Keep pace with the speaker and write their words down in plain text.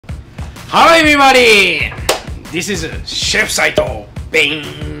Hello everybody! This is Chef Saito.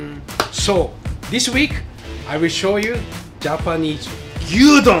 Bing! So this week I will show you Japanese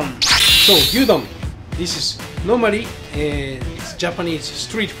Gyu-Don. So Gyu-Don, this is normally it's Japanese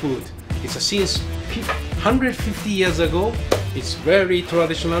street food. It's since 150 years ago. It's very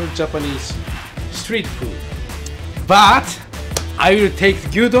traditional Japanese street food. But I will take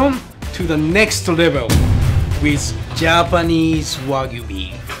Gyu-Don to the next level with Japanese Wagyu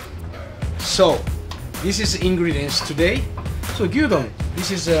beef. So this is ingredients today. So Gyu-Don,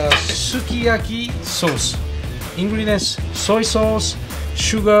 this is a Sukiyaki sauce. Ingredients: soy sauce,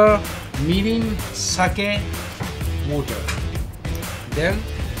 sugar, mirin, sake, water. Then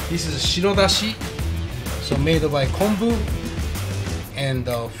this is shinodashi, so made by kombu and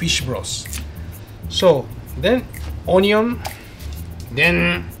fish broth. So then onion,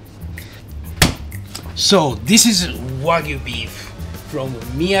 then so this is Wagyu beef from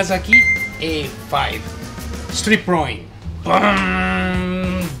Miyazaki EP5 strip loin.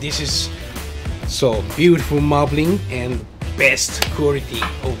 This is so beautiful marbling and best quality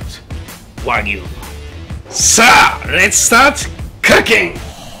of Wagyu. So let's start cooking.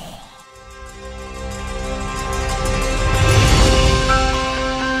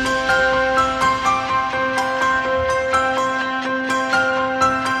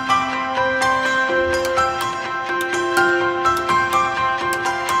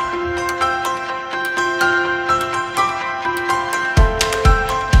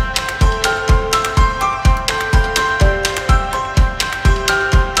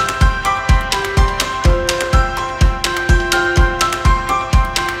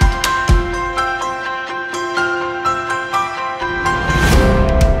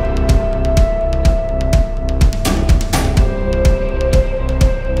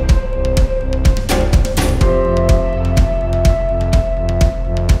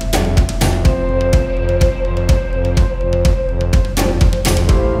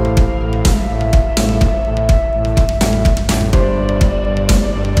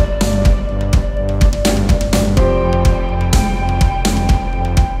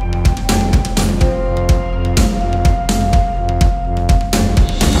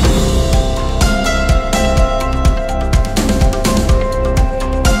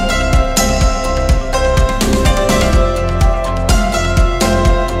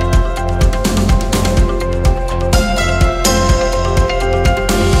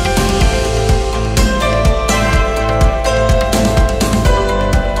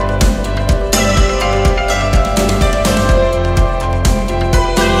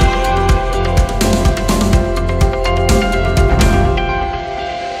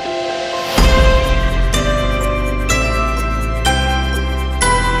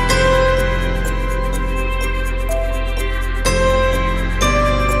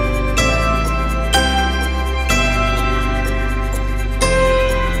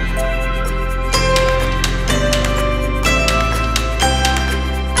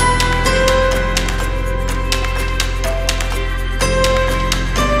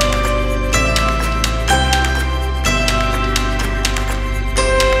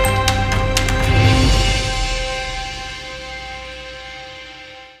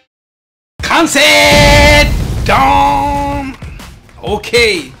 Done.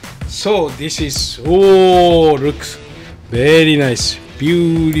 Okay, so this is looks very nice,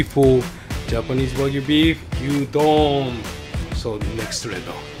 beautiful Japanese Wagyu beef Gyu-Don. So next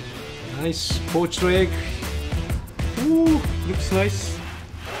level, nice poached egg. Looks nice.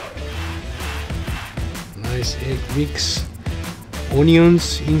 Nice egg mix,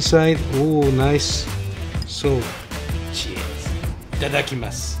 onions inside. Nice. So cheers.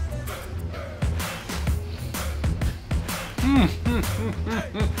 Itadakimasu.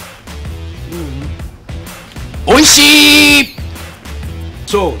 Oishii!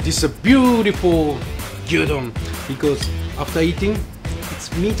 So this is a beautiful Gyu-Don because after eating,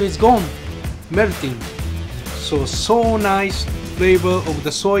 its meat is gone, melting. So nice flavor of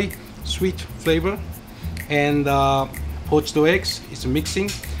the soy, sweet flavor, and poached eggs is mixing.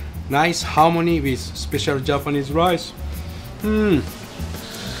 Nice harmony with special Japanese rice.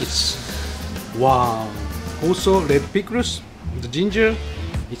 It's wow. Also red pickles, the ginger,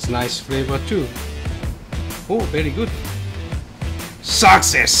 it's nice flavor too. Very good.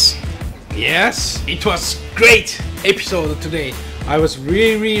 Success! Yes, it was great episode today. I was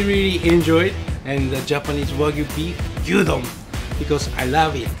really enjoyed and the Japanese Wagyu beef Gyu-Don because I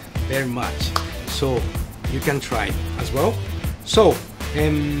love it very much. So you can try as well. So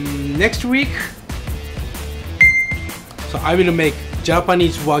next week, so I will make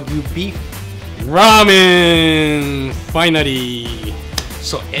Japanese Wagyu beef ramen. Finally,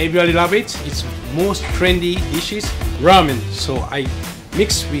 So everybody love it. It's most trendy dishes, ramen. So I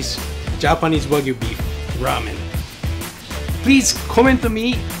mix with Japanese Wagyu beef ramen. Please comment to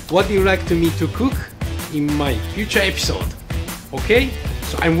me what you like me to cook in my future episode. Okay?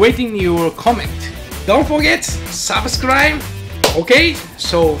 So I'm waiting your comment. Don't forget subscribe. Okay?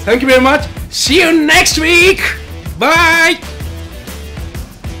 So thank you very much. See you next week. Bye.